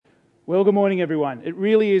Well, good morning, everyone. It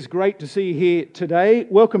really is great to see you here today.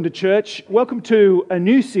 Welcome to church. Welcome to a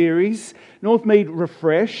new series, Northmead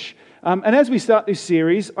Refresh. And as we start this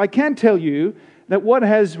series, I can tell you that what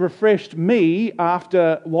has refreshed me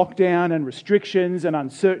after lockdown and restrictions and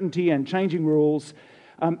uncertainty and changing rules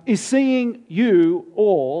is seeing you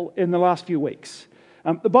all in the last few weeks.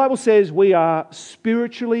 The Bible says we are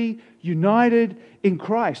spiritually united in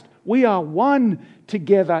Christ. We are one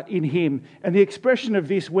together in Him. And the expression of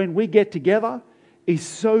this when we get together is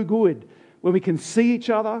so good. When we can see each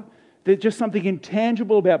other, there's just something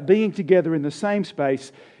intangible about being together in the same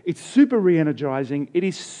space. It's super re-energizing. It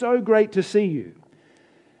is so great to see you.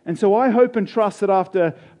 And so I hope and trust that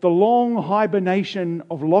after the long hibernation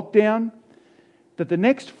of lockdown, that the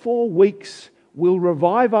next 4 weeks will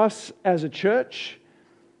revive us as a church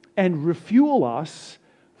and refuel us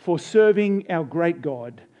for serving our great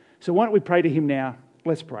God. So why don't we pray to Him now?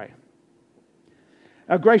 Let's pray.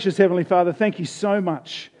 Our gracious Heavenly Father, thank you so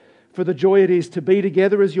much for the joy it is to be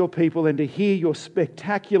together as your people and to hear your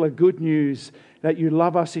spectacular good news that you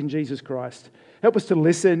love us in Jesus Christ. Help us to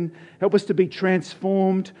listen. Help us to be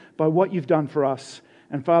transformed by what you've done for us.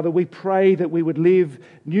 And Father, we pray that we would live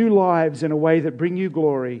new lives in a way that bring you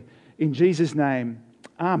glory. In Jesus' name,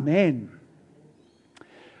 amen.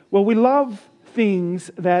 Well, we love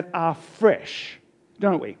things that are fresh,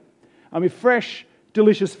 don't we? I mean, fresh,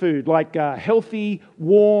 delicious food, like healthy,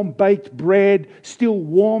 warm, baked bread, still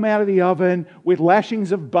warm out of the oven, with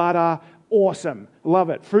lashings of butter. Awesome. Love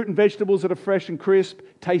it. Fruit and vegetables that are fresh and crisp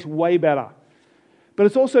taste way better. But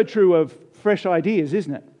it's also true of fresh ideas,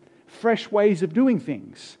 isn't it? Fresh ways of doing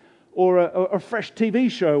things, or a fresh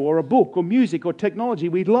TV show, or a book, or music, or technology.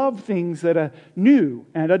 We love things that are new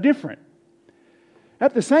and are different.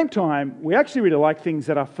 At the same time, we actually really like things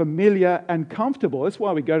that are familiar and comfortable. That's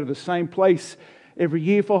why we go to the same place every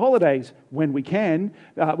year for holidays when we can.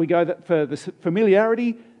 We go for the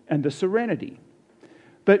familiarity and the serenity.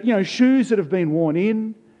 But, shoes that have been worn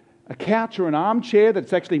in, a couch or an armchair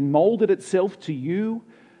that's actually molded itself to you,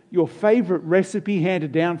 your favourite recipe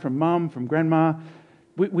handed down from mum, from grandma,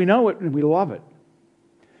 we know it and we love it.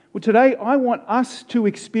 Well, today I want us to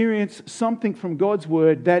experience something from God's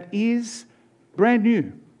Word that is brand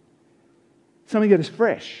new, something that is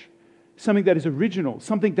fresh, something that is original,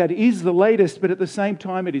 something that is the latest, but at the same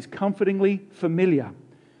time it is comfortingly familiar.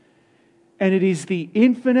 And it is the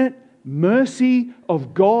infinite mercy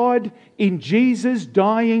of God in Jesus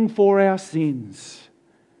dying for our sins.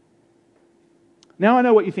 Now I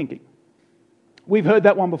know what you're thinking. We've heard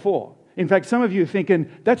that one before. In fact, some of you are thinking,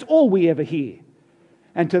 that's all we ever hear.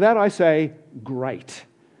 And to that I say, great.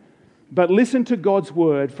 But listen to God's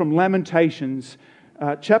word from Lamentations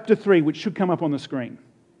chapter 3, which should come up on the screen.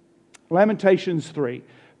 Lamentations 3.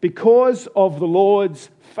 Because of the Lord's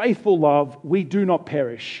faithful love, we do not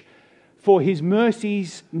perish, for His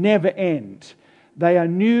mercies never end. They are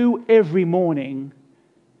new every morning.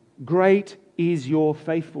 Great is your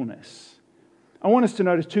faithfulness. I want us to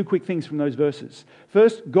notice 2 quick things from those verses.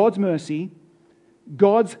 First, God's mercy,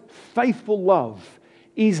 God's faithful love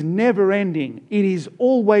is never ending. It is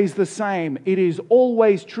always the same. It is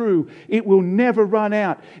always true. It will never run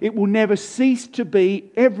out. It will never cease to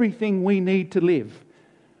be everything we need to live.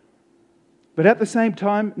 But at the same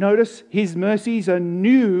time, notice His mercies are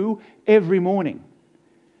new every morning.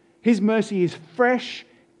 His mercy is fresh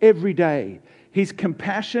every day. His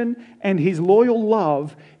compassion and His loyal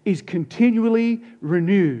love is continually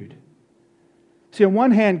renewed. See, on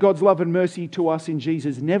one hand, God's love and mercy to us in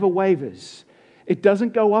Jesus never wavers. It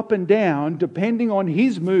doesn't go up and down depending on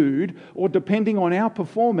His mood or depending on our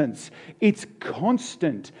performance. It's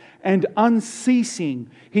constant and unceasing.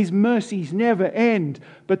 His mercies never end.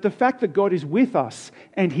 But the fact that God is with us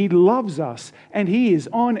and He loves us and He is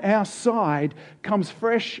on our side comes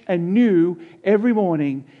fresh and new every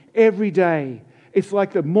morning, every day. It's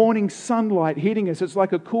like the morning sunlight hitting us. It's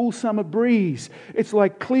like a cool summer breeze. It's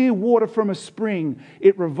like clear water from a spring.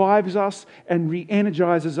 It revives us and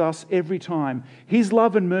re-energizes us every time. His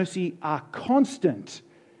love and mercy are constant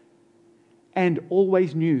and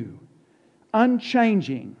always new,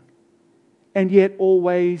 unchanging, and yet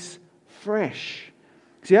always fresh.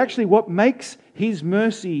 See, actually what makes His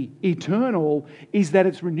mercy eternal is that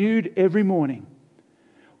it's renewed every morning.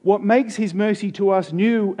 What makes His mercy to us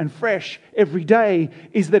new and fresh every day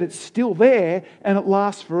is that it's still there and it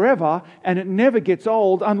lasts forever and it never gets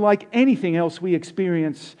old, unlike anything else we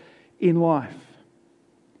experience in life.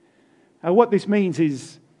 What this means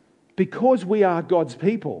is because we are God's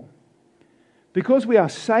people, because we are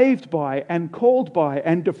saved by and called by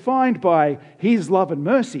and defined by His love and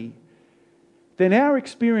mercy, then our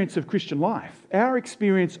experience of Christian life, our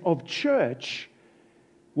experience of church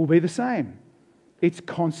will be the same. It's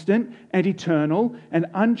constant and eternal and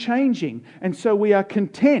unchanging. And so we are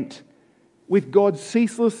content with God's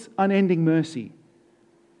ceaseless, unending mercy.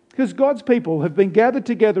 Because God's people have been gathered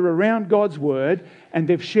together around God's Word, and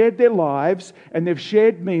they've shared their lives, and they've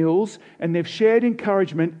shared meals, and they've shared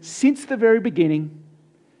encouragement since the very beginning.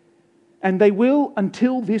 And they will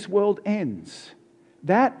until this world ends.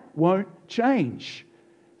 That won't change.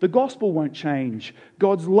 The gospel won't change.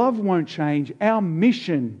 God's love won't change. Our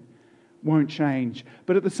mission won't change.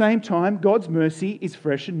 But at the same time, God's mercy is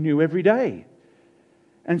fresh and new every day.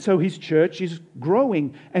 And so His church is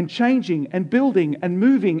growing and changing and building and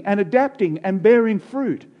moving and adapting and bearing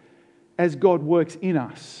fruit as God works in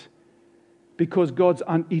us. Because God's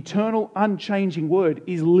eternal, unchanging word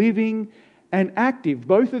is living and active.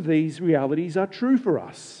 Both of these realities are true for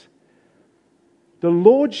us. The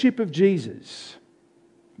lordship of Jesus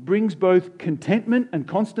brings both contentment and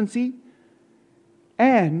constancy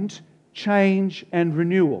and change and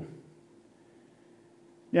renewal.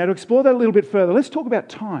 Now, to explore that a little bit further, let's talk about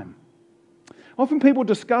time. Often people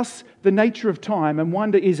discuss the nature of time and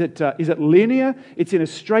wonder, is it linear, it's in a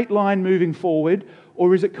straight line moving forward,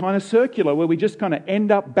 or is it kind of circular, where we just kind of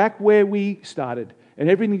end up back where we started, and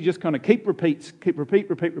everything just kind of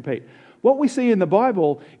repeat. What we see in the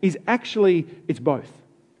Bible is actually, it's both.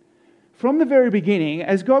 From the very beginning,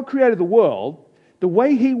 as God created the world, the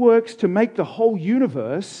way He works to make the whole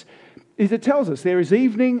universe is it tells us there is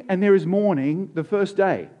evening and there is morning the first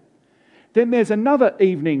day. Then there's another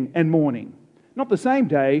evening and morning. Not the same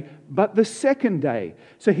day, but the second day.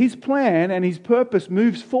 So His plan and His purpose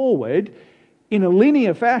moves forward in a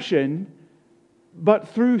linear fashion, but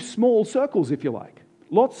through small circles, if you like.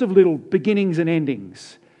 Lots of little beginnings and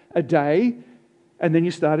endings. A day, and then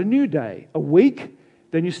you start a new day. A week,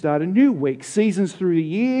 then you start a new week. Seasons through the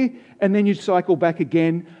year, and then you cycle back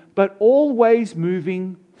again, but always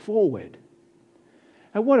moving forward.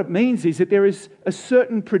 And what it means is that there is a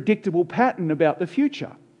certain predictable pattern about the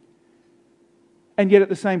future. And yet at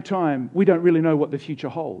the same time, we don't really know what the future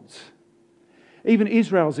holds. Even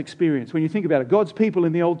Israel's experience, when you think about it, God's people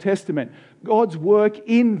in the Old Testament, God's work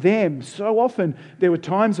in them. So often there were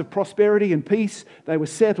times of prosperity and peace. They were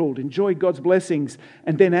settled, enjoyed God's blessings.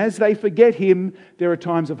 And then as they forget Him, there are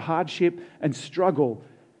times of hardship and struggle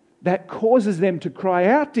that causes them to cry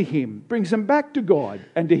out to Him, brings them back to God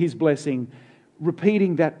and to His blessing,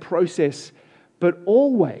 repeating that process, but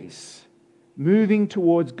always moving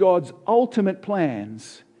towards God's ultimate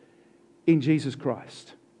plans in Jesus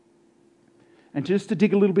Christ. And just to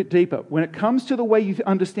dig a little bit deeper, when it comes to the way you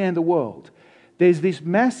understand the world, there's this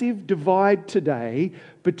massive divide today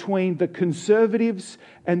between the conservatives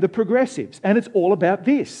and the progressives. And it's all about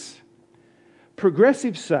this.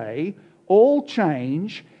 Progressives say all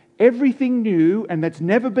change, everything new and that's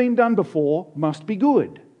never been done before must be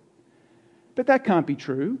good. But that can't be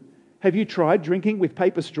true. Have you tried drinking with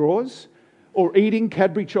paper straws? Or eating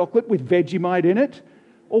Cadbury chocolate with Vegemite in it?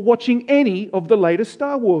 Or watching any of the latest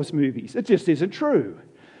Star Wars movies? It just isn't true.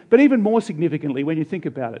 But even more significantly, when you think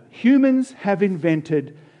about it, humans have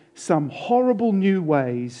invented some horrible new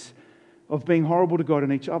ways of being horrible to God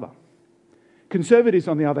and each other. Conservatives,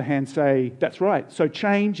 on the other hand, say, that's right, so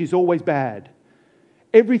change is always bad.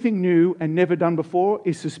 Everything new and never done before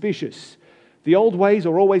is suspicious. The old ways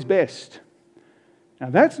are always best. Now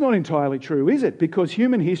that's not entirely true, is it? Because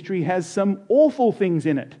human history has some awful things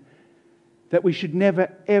in it that we should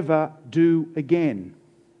never, ever do again.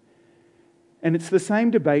 And it's the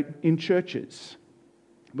same debate in churches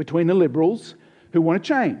between the liberals who want to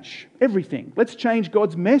change everything. Let's change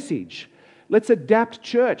God's message. Let's adapt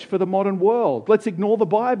church for the modern world. Let's ignore the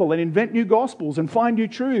Bible and invent new gospels and find new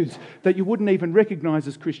truths that you wouldn't even recognize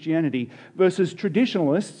as Christianity. Versus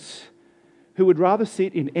traditionalists who would rather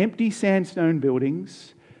sit in empty sandstone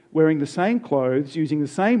buildings, wearing the same clothes, using the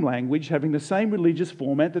same language, having the same religious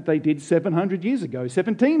format that they did 700 years ago,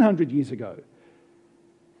 1700 years ago.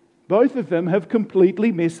 Both of them have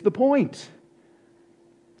completely missed the point.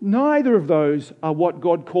 Neither of those are what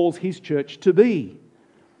God calls His church to be.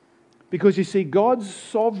 Because you see, God's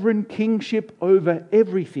sovereign kingship over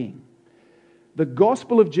everything, the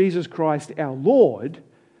gospel of Jesus Christ, our Lord,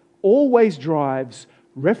 always drives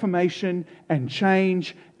reformation and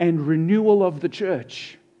change and renewal of the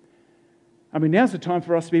church. I mean, now's the time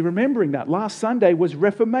for us to be remembering that. Last Sunday was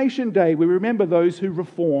Reformation Day. We remember those who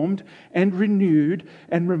reformed and renewed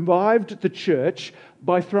and revived the church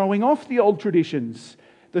by throwing off the old traditions,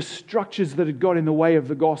 the structures that had got in the way of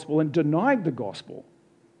the gospel and denied the gospel.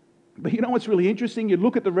 But you know what's really interesting? You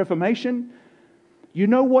look at the Reformation, you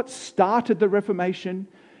know what started the Reformation?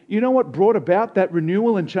 You know what brought about that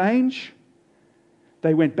renewal and change?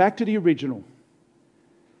 They went back to the original.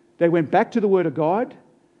 They went back to the Word of God.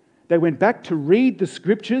 They went back to read the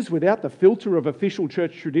Scriptures without the filter of official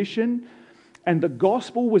church tradition. And the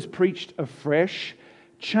gospel was preached afresh.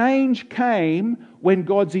 Change came when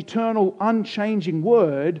God's eternal, unchanging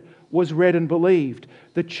Word was read and believed.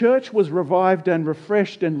 The church was revived and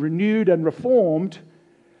refreshed and renewed and reformed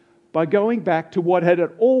by going back to what had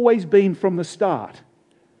always been from the start.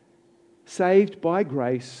 Saved by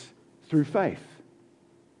grace through faith.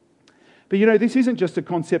 But this isn't just a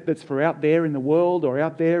concept that's for out there in the world or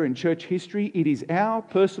out there in church history. It is our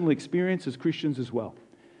personal experience as Christians as well.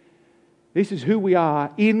 This is who we are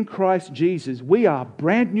in Christ Jesus. We are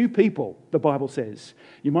brand new people, the Bible says.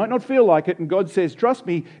 You might not feel like it, and God says, trust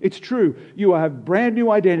me, it's true. You have brand new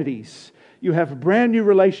identities. You have a brand new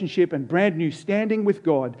relationship and brand new standing with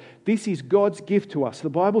God. This is God's gift to us. The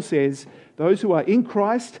Bible says those who are in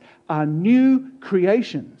Christ are new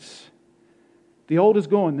creations. The old is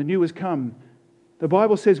gone, the new has come. The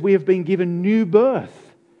Bible says we have been given new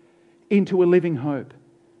birth into a living hope.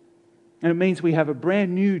 And it means we have a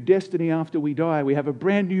brand new destiny after we die. We have a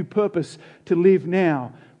brand new purpose to live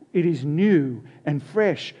now. It is new and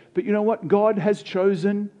fresh. But you know what? God has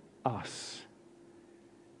chosen us.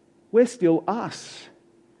 We're still us.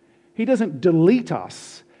 He doesn't delete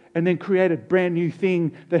us and then create a brand new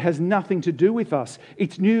thing that has nothing to do with us.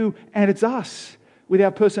 It's new and it's us, with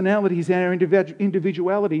our personalities and our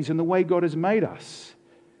individualities and the way God has made us.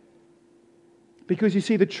 Because you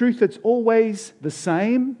see, the truth that's always the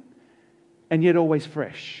same and yet always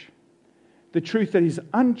fresh. The truth that is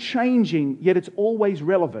unchanging, yet it's always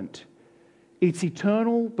relevant. It's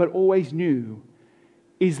eternal, but always new.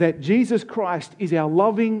 Is that Jesus Christ is our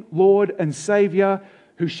loving Lord and Saviour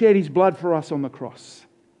who shed His blood for us on the cross.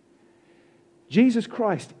 Jesus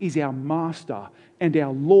Christ is our Master and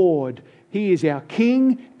our Lord. He is our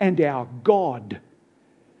King and our God.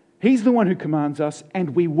 He's the one who commands us,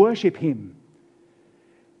 and we worship Him.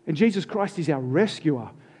 And Jesus Christ is our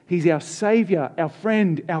rescuer. He's our Saviour, our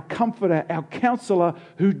friend, our comforter, our counsellor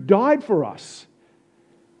who died for us.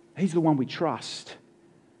 He's the one we trust.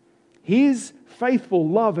 His faithful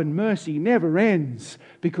love and mercy never ends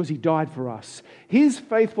because He died for us. His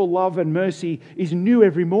faithful love and mercy is new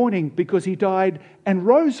every morning because He died and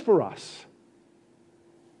rose for us.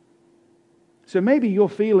 So maybe you're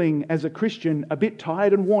feeling as a Christian a bit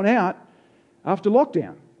tired and worn out after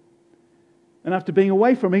lockdown and after being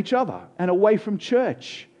away from each other and away from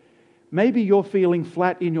church. Maybe you're feeling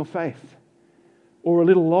flat in your faith or a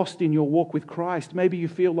little lost in your walk with Christ. Maybe you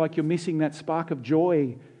feel like you're missing that spark of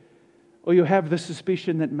joy, or you have the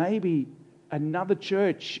suspicion that maybe another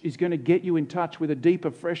church is going to get you in touch with a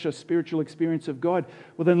deeper, fresher spiritual experience of God.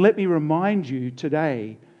 Well, then let me remind you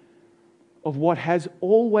today of what has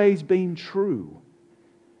always been true.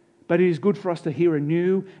 But it is good for us to hear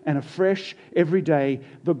anew and afresh every day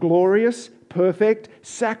the glorious, perfect,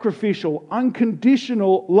 sacrificial,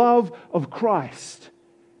 unconditional love of Christ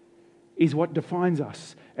is what defines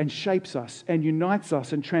us and shapes us and unites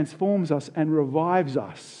us and transforms us and revives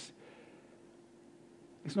us.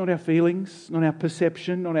 It's not our feelings, not our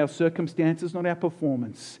perception, not our circumstances, not our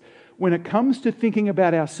performance. When it comes to thinking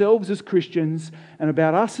about ourselves as Christians and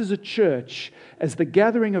about us as a church, as the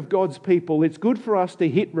gathering of God's people, it's good for us to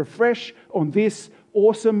hit refresh on this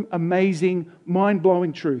awesome, amazing,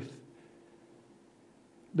 mind-blowing truth.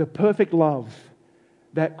 The perfect love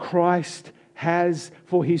that Christ has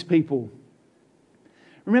for His people.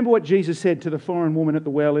 Remember what Jesus said to the foreign woman at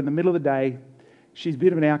the well in the middle of the day. She's a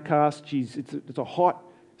bit of an outcast. It's a hot,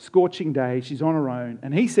 scorching day. She's on her own.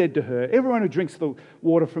 And He said to her, everyone who drinks the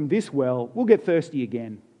water from this well will get thirsty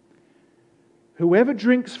again. Whoever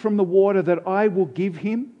drinks from the water that I will give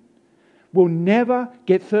him will never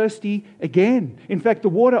get thirsty again. In fact, the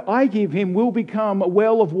water I give him will become a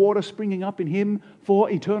well of water springing up in him for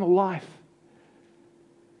eternal life.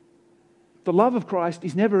 The love of Christ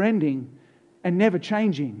is never ending and never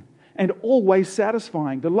changing and always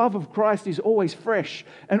satisfying. The love of Christ is always fresh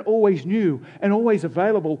and always new and always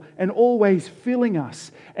available and always filling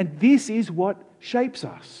us. And this is what shapes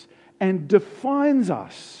us and defines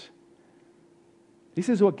us. This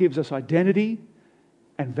is what gives us identity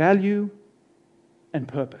and value and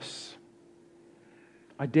purpose.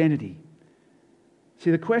 Identity. See,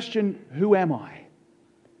 the question, who am I?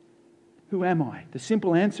 Who am I? The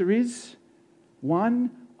simple answer is, 1,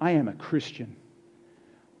 I am a Christian.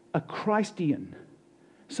 A Christian.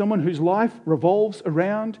 Someone whose life revolves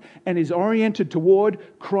around and is oriented toward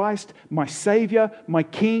Christ, my Saviour, my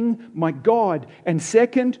King, my God. And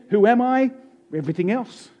second, who am I? Everything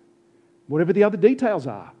else. Whatever the other details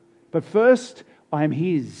are. But first, I am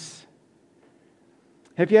His.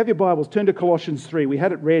 If you have your Bibles, turn to Colossians 3. We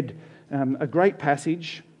had it read, a great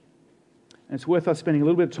passage. And it's worth us spending a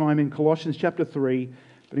little bit of time in Colossians chapter 3,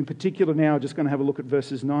 but in particular now, just going to have a look at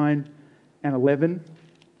verses 9 and 11.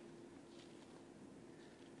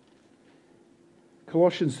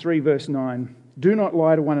 Colossians 3 verse 9. Do not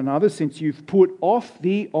lie to one another, since you've put off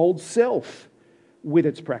the old self with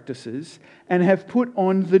its practices and have put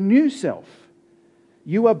on the new self.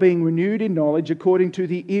 You are being renewed in knowledge according to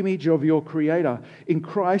the image of your Creator. In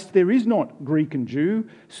Christ there is not Greek and Jew,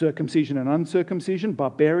 circumcision and uncircumcision,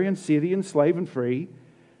 barbarian, Scythian, slave and free,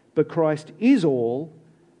 but Christ is all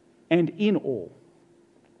and in all.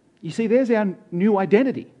 You see, there's our new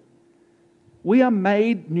identity. We are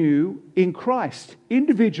made new in Christ.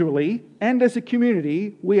 Individually and as a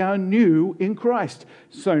community, we are new in Christ.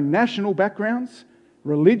 So national backgrounds,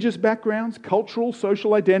 religious backgrounds, cultural,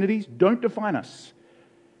 social identities don't define us.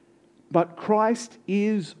 But Christ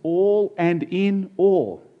is all and in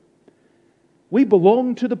all. We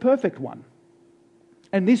belong to the perfect one.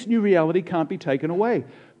 And this new reality can't be taken away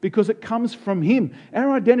because it comes from Him.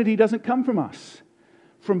 Our identity doesn't come from us,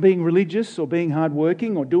 from being religious or being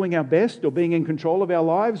hardworking or doing our best or being in control of our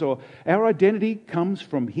lives. Or our identity comes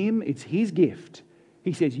from Him. It's His gift.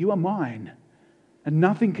 He says, you are mine. And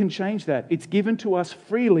nothing can change that. It's given to us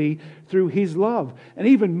freely through His love. And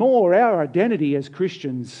even more, our identity as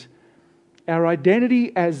Christians, our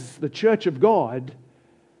identity as the church of God,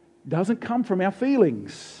 doesn't come from our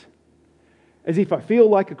feelings. As if I feel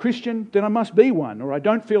like a Christian, then I must be one. Or I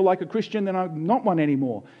don't feel like a Christian, then I'm not one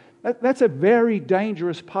anymore. That's a very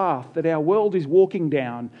dangerous path that our world is walking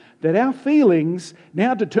down, that our feelings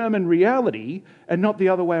now determine reality and not the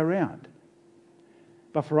other way around.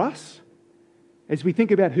 But for us, as we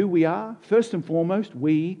think about who we are, first and foremost,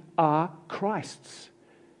 we are Christ's.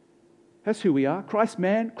 That's who we are. Christ's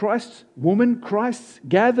man, Christ's woman, Christ's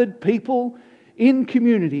gathered people in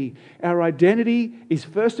community. Our identity is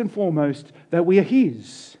first and foremost that we are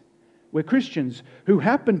His. We're Christians who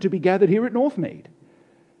happen to be gathered here at Northmead,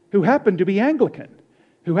 who happen to be Anglican,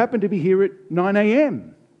 who happen to be here at 9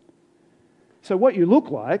 a.m. So what you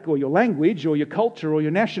look like, or your language, or your culture, or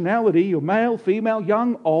your nationality, your male, female,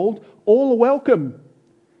 young, old, all are welcome.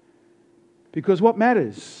 Because what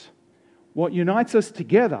matters, what unites us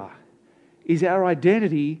together, is our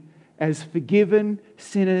identity as forgiven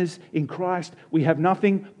sinners in Christ. We have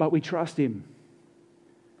nothing, but we trust Him.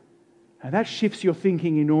 And that shifts your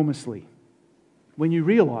thinking enormously when you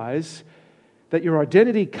realize that your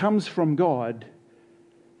identity comes from God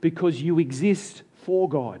because you exist for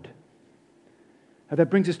God. And that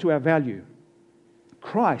brings us to our value.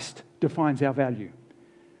 Christ defines our value.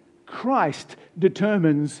 Christ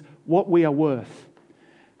determines what we are worth.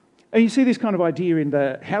 And you see this kind of idea in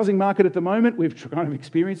the housing market at the moment. We're kind of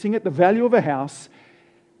experiencing it. The value of a house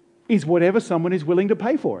is whatever someone is willing to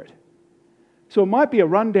pay for it. So it might be a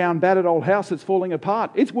rundown, battered old house that's falling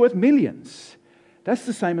apart. It's worth millions. That's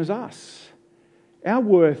the same as us. Our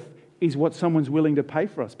worth is what someone's willing to pay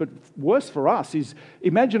for us. But worse for us is,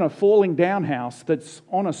 imagine a falling down house that's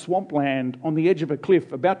on a swampland on the edge of a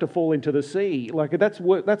cliff about to fall into the sea. Like that's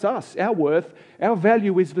us. Our worth, our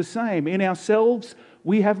value is the same. In ourselves,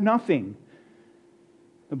 we have nothing.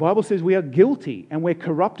 The Bible says we are guilty and we're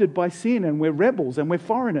corrupted by sin and we're rebels and we're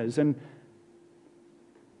foreigners.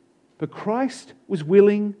 But Christ was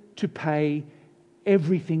willing to pay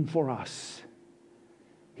everything for us.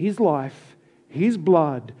 His life, His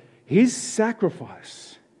blood, His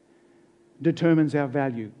sacrifice determines our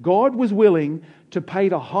value. God was willing to pay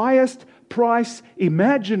the highest price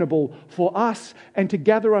imaginable for us and to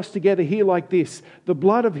gather us together here like this, the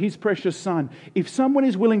blood of His precious Son. If someone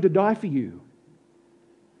is willing to die for you,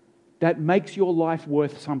 that makes your life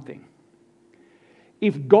worth something.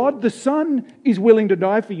 If God the Son is willing to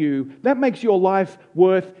die for you, that makes your life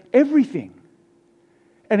worth everything.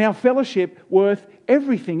 And our fellowship worth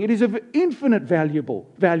everything. It is of infinite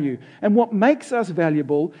value. And what makes us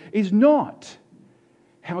valuable is not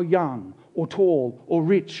how young or tall or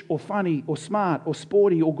rich or funny or smart or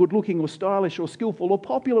sporty or good looking or stylish or skillful or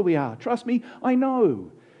popular we are. Trust me, I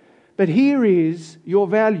know. But here is your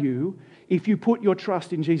value if you put your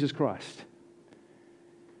trust in Jesus Christ.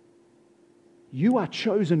 You are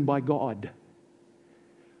chosen by God.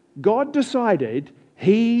 God decided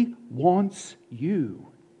He wants you.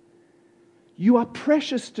 You are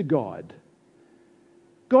precious to God.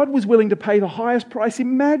 God was willing to pay the highest price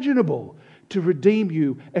imaginable to redeem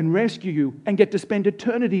you and rescue you and get to spend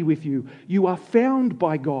eternity with you. You are found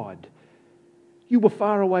by God. You were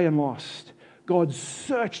far away and lost. God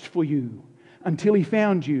searched for you until He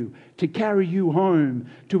found you to carry you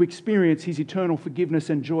home to experience His eternal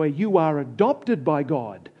forgiveness and joy. You are adopted by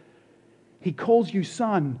God. He calls you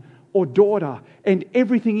son or daughter, and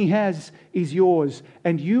everything He has is yours,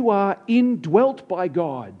 and you are indwelt by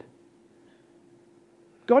God.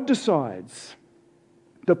 God decides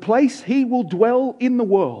the place He will dwell in the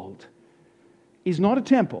world is not a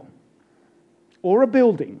temple, or a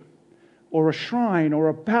building, or a shrine, or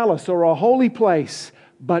a palace, or a holy place,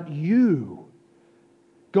 but you.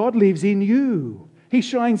 God lives in you. He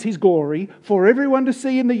shines His glory for everyone to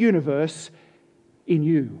see in the universe in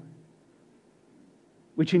you,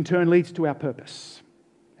 which in turn leads to our purpose.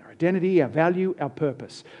 Our identity, our value, our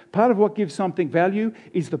purpose. Part of what gives something value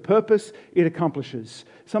is the purpose it accomplishes.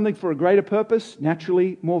 Something for a greater purpose,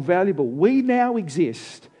 naturally more valuable. We now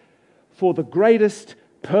exist for the greatest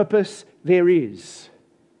purpose there is.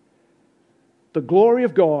 The glory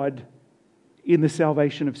of God in the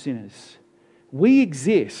salvation of sinners. We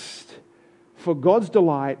exist for God's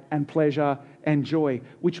delight and pleasure and joy,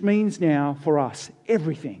 which means now for us,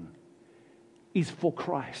 everything is for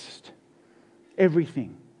Christ.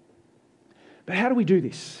 Everything. But how do we do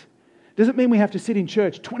this? Does it mean we have to sit in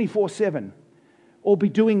church 24/7 or be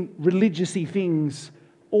doing religious-y things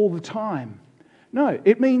all the time? No,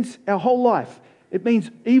 it means our whole life. It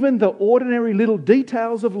means even the ordinary little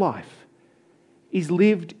details of life is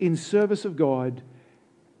lived in service of God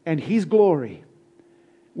and His glory,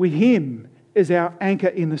 with Him as our anchor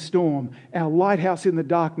in the storm, our lighthouse in the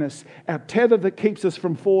darkness, our tether that keeps us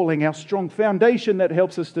from falling, our strong foundation that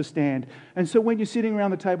helps us to stand. And so when you're sitting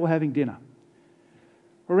around the table having dinner,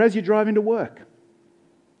 or as you're driving to work,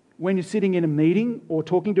 when you're sitting in a meeting or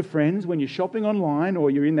talking to friends, when you're shopping online or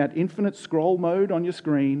you're in that infinite scroll mode on your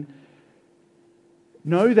screen,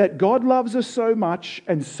 know that God loves us so much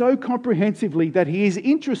and so comprehensively that He is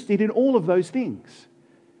interested in all of those things.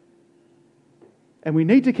 And we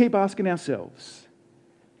need to keep asking ourselves,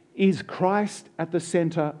 is Christ at the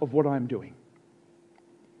center of what I'm doing?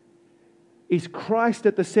 Is Christ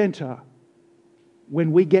at the center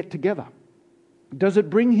when we get together? Does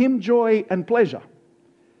it bring Him joy and pleasure?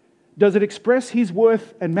 Does it express His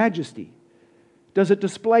worth and majesty? Does it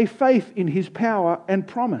display faith in His power and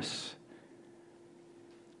promise?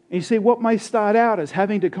 And you see, what may start out as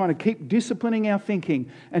having to kind of keep disciplining our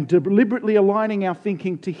thinking and deliberately aligning our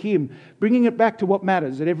thinking to Him, bringing it back to what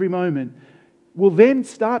matters at every moment, will then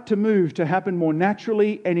start to move to happen more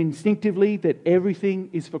naturally and instinctively that everything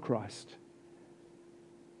is for Christ.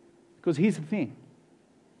 Because here's the thing.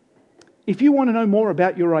 If you want to know more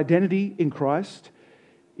about your identity in Christ,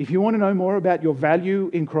 if you want to know more about your value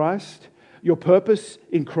in Christ, your purpose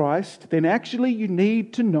in Christ, then actually you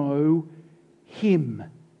need to know Him.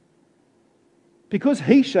 Because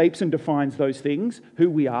He shapes and defines those things, who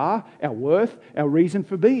we are, our worth, our reason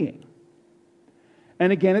for being.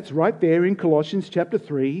 And again, it's right there in Colossians chapter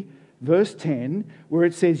 3, verse 10, where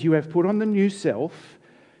it says, you have put on the new self,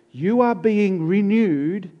 you are being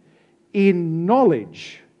renewed in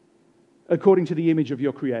knowledge according to the image of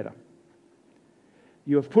your Creator.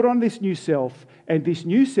 You have put on this new self, and this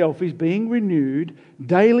new self is being renewed,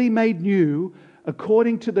 daily made new,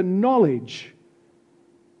 according to the knowledge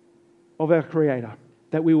of our Creator,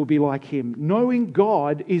 that we will be like Him. Knowing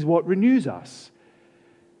God is what renews us.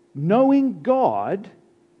 Knowing God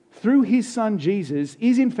through His Son Jesus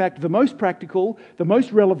is in fact the most practical, the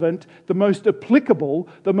most relevant, the most applicable,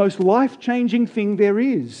 the most life-changing thing there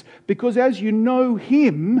is. Because as you know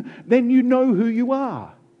Him, then you know who you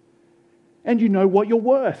are. And you know what you're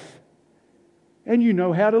worth. And you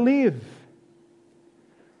know how to live.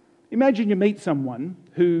 Imagine you meet someone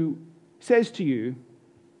who says to you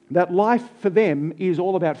that life for them is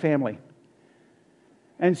all about family.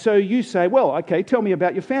 And so you say, well, okay, tell me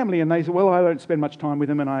about your family. And they say, well, I don't spend much time with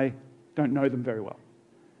them and I don't know them very well.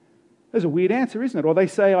 That's a weird answer, isn't it? Or they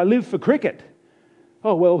say, I live for cricket.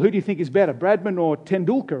 Oh, well, who do you think is better, Bradman or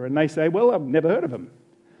Tendulkar? And they say, well, I've never heard of him.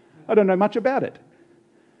 I don't know much about it.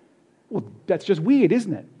 Well, that's just weird,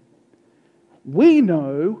 isn't it? We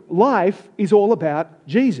know life is all about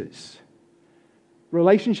Jesus.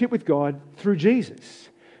 Relationship with God through Jesus.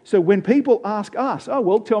 So when people ask us, oh,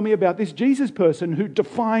 well, tell me about this Jesus person who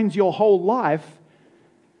defines your whole life,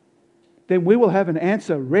 then we will have an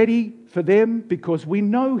answer ready for them because we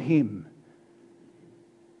know Him.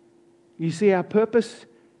 You see, our purpose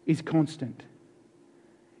is constant.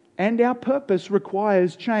 And our purpose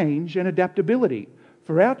requires change and adaptability.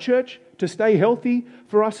 For our church to stay healthy,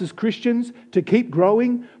 for us as Christians to keep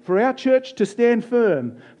growing, for our church to stand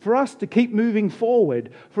firm, for us to keep moving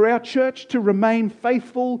forward, for our church to remain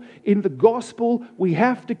faithful in the gospel, we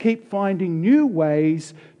have to keep finding new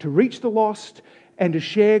ways to reach the lost and to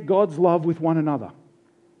share God's love with one another.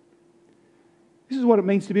 This is what it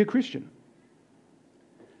means to be a Christian.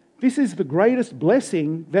 This is the greatest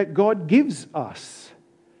blessing that God gives us.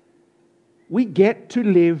 We get to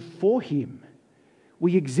live for Him.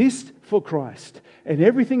 We exist for Christ. And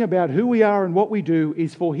everything about who we are and what we do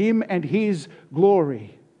is for Him and His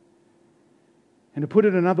glory. And to put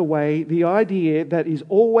it another way, the idea that is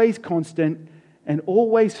always constant and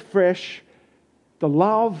always fresh, the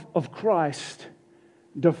love of Christ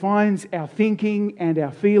defines our thinking and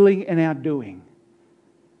our feeling and our doing.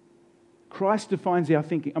 Christ defines our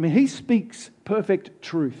thinking. I mean, He speaks perfect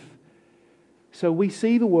truth. So we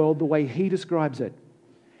see the world the way He describes it.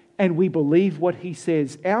 And we believe what He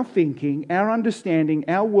says. Our thinking, our understanding,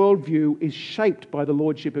 our worldview is shaped by the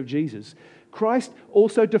Lordship of Jesus. Christ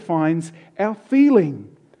also defines our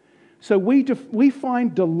feeling. So we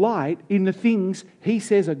find delight in the things He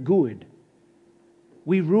says are good.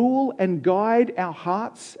 We rule and guide our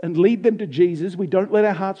hearts and lead them to Jesus. We don't let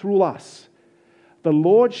our hearts rule us. The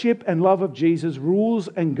Lordship and love of Jesus rules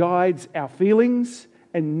and guides our feelings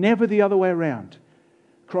and never the other way around.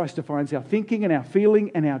 Christ defines our thinking and our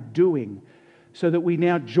feeling and our doing so that we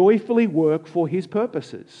now joyfully work for His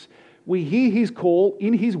purposes. We hear His call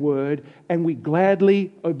in His word and we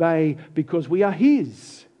gladly obey because we are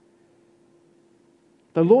His.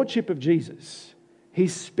 The Lordship of Jesus,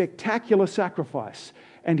 His spectacular sacrifice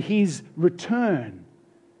and His return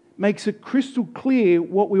makes it crystal clear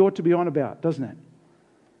what we ought to be on about, doesn't it?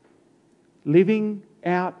 Living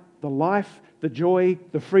out the life, the joy,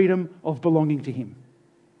 the freedom of belonging to Him.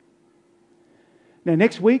 Now,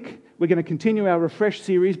 next week, we're going to continue our Refresh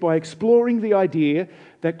series by exploring the idea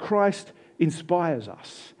that Christ inspires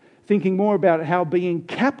us, thinking more about how being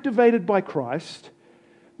captivated by Christ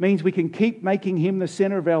means we can keep making Him the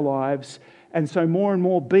center of our lives and so more and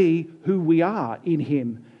more be who we are in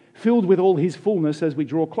Him, filled with all His fullness as we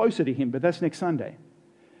draw closer to Him. But that's next Sunday.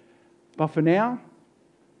 But for now,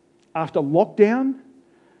 after lockdown,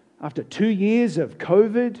 after 2 years of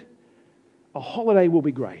COVID, a holiday will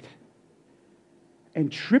be great. And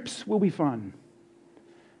trips will be fun.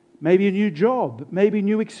 Maybe a new job, maybe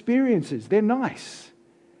new experiences. They're nice.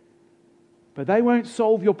 But they won't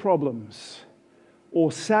solve your problems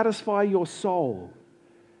or satisfy your soul.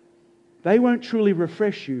 They won't truly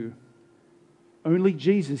refresh you. Only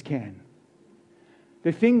Jesus can.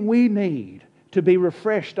 The thing we need to be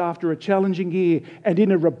refreshed after a challenging year and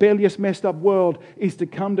in a rebellious, messed up world is to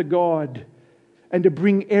come to God and to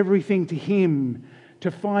bring everything to Him,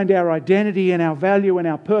 to find our identity and our value and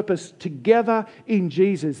our purpose together in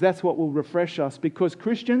Jesus. That's what will refresh us, because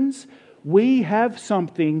Christians, we have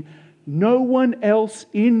something no one else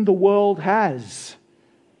in the world has.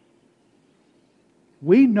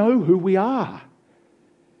 We know who we are,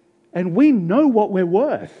 and we know what we're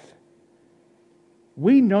worth.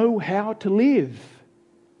 We know how to live.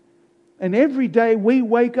 And every day we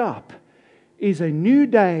wake up is a new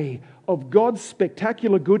day of God's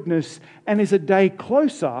spectacular goodness and is a day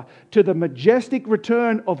closer to the majestic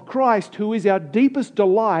return of Christ, who is our deepest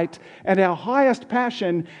delight and our highest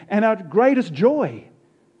passion and our greatest joy.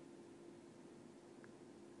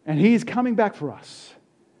 And He is coming back for us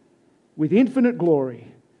with infinite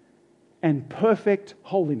glory and perfect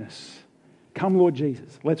holiness. Come, Lord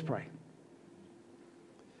Jesus. Let's pray.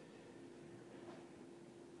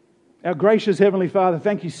 Our gracious Heavenly Father,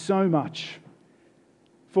 thank you so much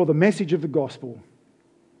for the message of the gospel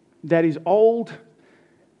that is old,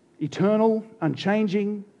 eternal,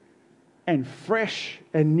 unchanging, and fresh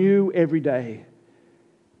and new every day.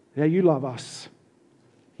 That you love us.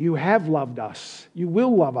 You have loved us. You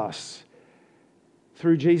will love us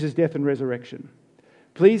through Jesus' death and resurrection.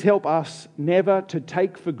 Please help us never to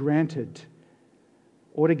take for granted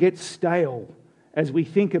or to get stale as we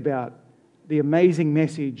think about the amazing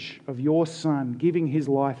message of your Son giving His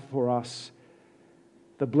life for us,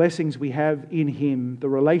 the blessings we have in Him, the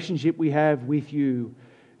relationship we have with you,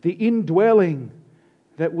 the indwelling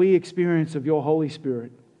that we experience of your Holy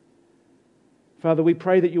Spirit. Father, we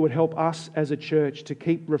pray that you would help us as a church to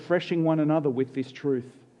keep refreshing one another with this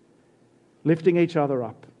truth, lifting each other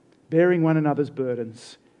up, bearing one another's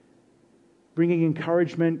burdens, bringing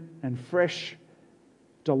encouragement and fresh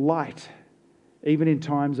delight, even in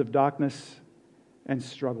times of darkness and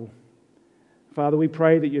struggle. Father, we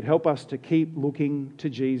pray that you'd help us to keep looking to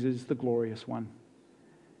Jesus, the glorious one.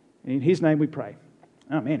 In His name we pray.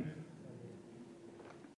 Amen.